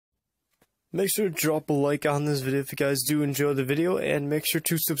Make sure to drop a like on this video if you guys do enjoy the video, and make sure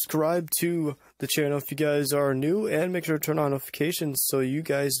to subscribe to the channel if you guys are new, and make sure to turn on notifications so you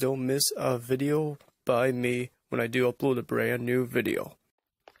guys don't miss a video by me when I do upload a brand new video.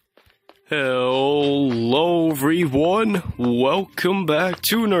 Hello everyone, welcome back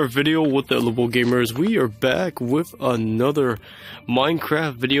to another video with the Lifeboat Gamers. We are back with another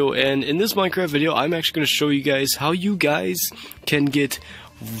Minecraft video, and in this Minecraft video I'm actually going to show you guys how you guys can get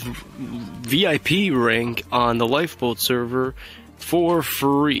VIP rank on the Lifeboat server for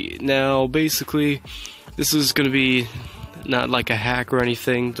free. Now basically this is going to be not like a hack or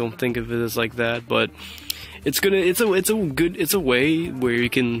anything, don't think of it as like that, but it's a way where you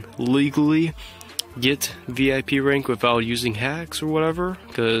can legally get VIP rank without using hacks or whatever,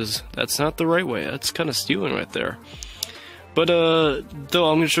 because that's not the right way. That's kind of stealing right there. But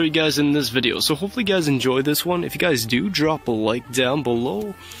though I'm gonna show you guys in this video, so hopefully you guys enjoy this one. If you guys do, drop a like down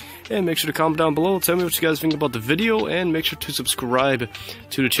below, and make sure to comment down below, tell me what you guys think about the video, and make sure to subscribe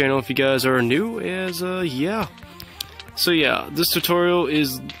to the channel if you guys are new. Yeah, so yeah, this tutorial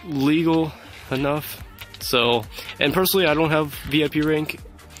is legal enough. So, and personally I don't have VIP rank,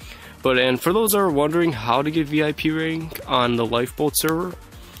 and for those that are wondering how to get VIP rank on the Lifeboat server,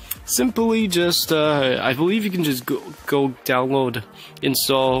 simply just I believe you can just go download,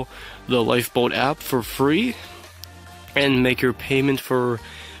 install the Lifeboat app for free and make your payment for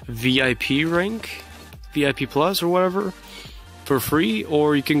VIP rank, VIP plus or whatever, for free,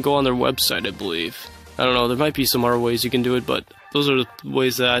 or you can go on their website, I believe. I don't know, there might be some other ways you can do it, but those are the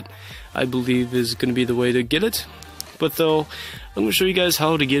ways that I believe is going to be the way to get it. But though, I'm going to show you guys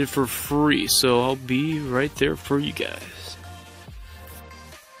how to get it for free, so I'll be right there for you guys.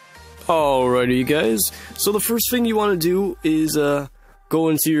 Alrighty you guys, so the first thing you want to do is go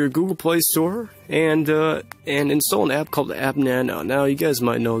into your Google Play Store and install an app called the App Nano. Now you guys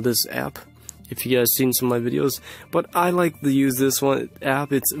might know this app if you guys seen some of my videos, but I like to use this one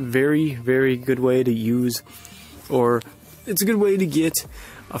app. It's a very good way to use, or it's a good way to get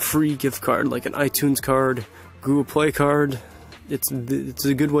a free gift card, like an iTunes card, Google Play card. It's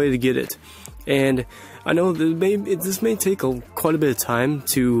a good way to get it, and I know that this may take quite a bit of time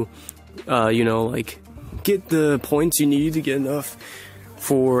to you know, like get the points you need to get enough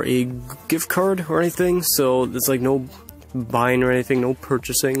for a gift card or anything. So it's like no buying or anything, no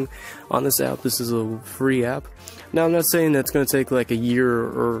purchasing on this app. This is a free app. Now I'm not saying that's going to take like a year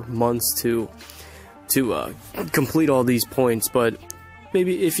or months to complete all these points, but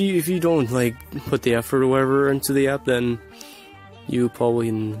maybe if you don't like put the effort or whatever into the app, then you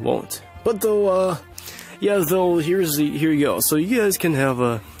probably won't. But though yeah, though here you go. So you guys can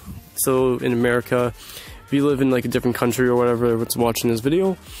have so in America, if you live in like a different country or whatever that's watching this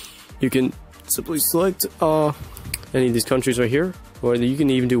video, you can simply select any of these countries right here, or you can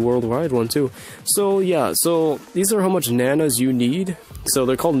even do worldwide one too. So yeah, so these are how much nanas you need. So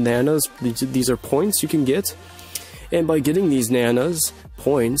they're called nanas. These are points you can get, and by getting these nanas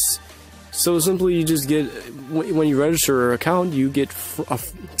points, so simply you just get, when you register your account, you get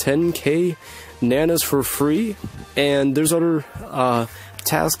 10k nanas for free, and there's other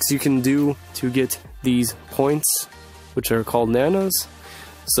tasks you can do to get these points, which are called nanas.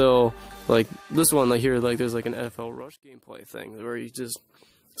 So like this one like here, like there's like an NFL Rush gameplay thing where you just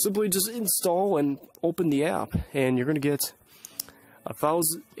simply install and open the app, and you're gonna get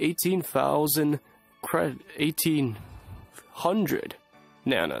 1800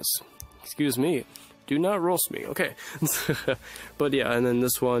 nanas. Excuse me, do not roast me, okay? But yeah, and then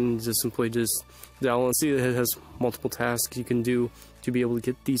this one just simply download. See, it has multiple tasks you can do to be able to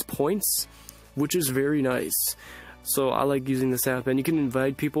get these points, which is very nice. So I like using this app, and you can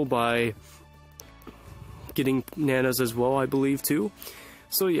invite people by getting nanas as well, I believe too.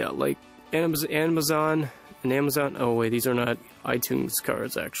 So yeah, like Amazon. Oh wait, these are not iTunes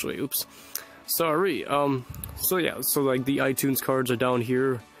cards actually. Oops, sorry. So yeah, so like the iTunes cards are down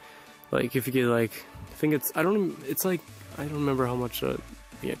here. Like if you get like, I think I don't remember how much a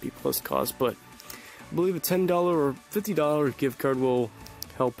VIP Plus costs, but I believe a $10 or $50 gift card will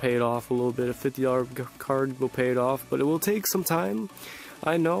help pay it off a little bit. A $50 card will pay it off, but it will take some time,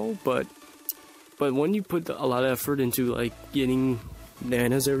 I know, but when you put a lot of effort into like getting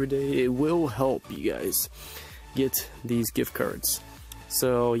nanas every day, it will help you guys get these gift cards.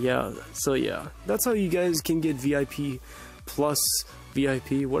 So yeah, that's how you guys can get VIP plus,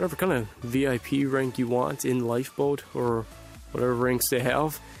 VIP, whatever kind of VIP rank you want in Lifeboat, or whatever ranks they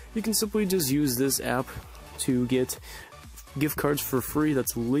have. You can simply just use this app to get gift cards for free.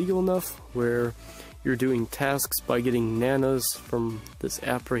 That's legal enough where you're doing tasks by getting nanas from this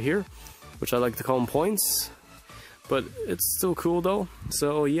app right here, which I like to call them points, but it's still cool though.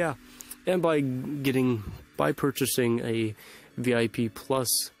 So yeah, and by purchasing a VIP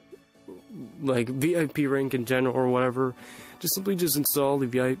plus, like VIP rank in general or whatever, simply install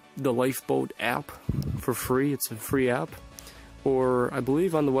the Lifeboat app for free. It's a free app, or I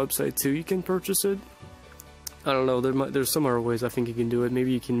believe on the website too you can purchase it. I don't know, there's some other ways I think you can do it.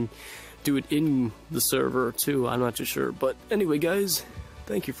 Maybe you can do it in the server too, I'm not too sure. But anyway guys,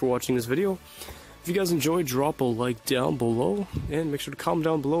 thank you for watching this video. If you guys enjoyed, drop a like down below, and make sure to comment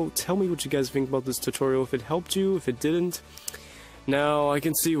down below. Tell me what you guys think about this tutorial, if it helped you, if it didn't. Now, I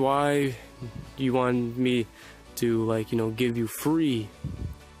can see why you want me to, like, you know, give you free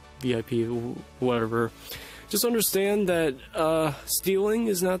VIP, whatever. Just understand that stealing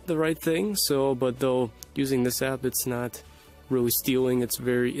is not the right thing, but though using this app, it's not really stealing, it's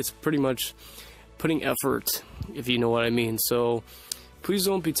pretty much putting effort, if you know what I mean. So please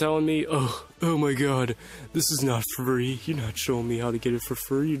don't be telling me, oh my god, this is not free. You're not showing me how to get it for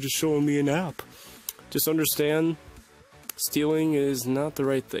free, you're just showing me an app. Just understand, stealing is not the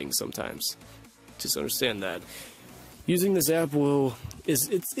right thing sometimes. Just understand that. Using this app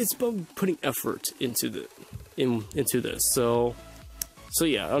it's about putting effort into this. So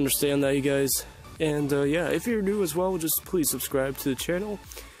yeah, understand that, you guys. And yeah, if you're new as well, just please subscribe to the channel.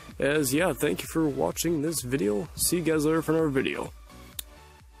 Yeah, thank you for watching this video. See you guys later for another video.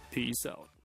 Peace out.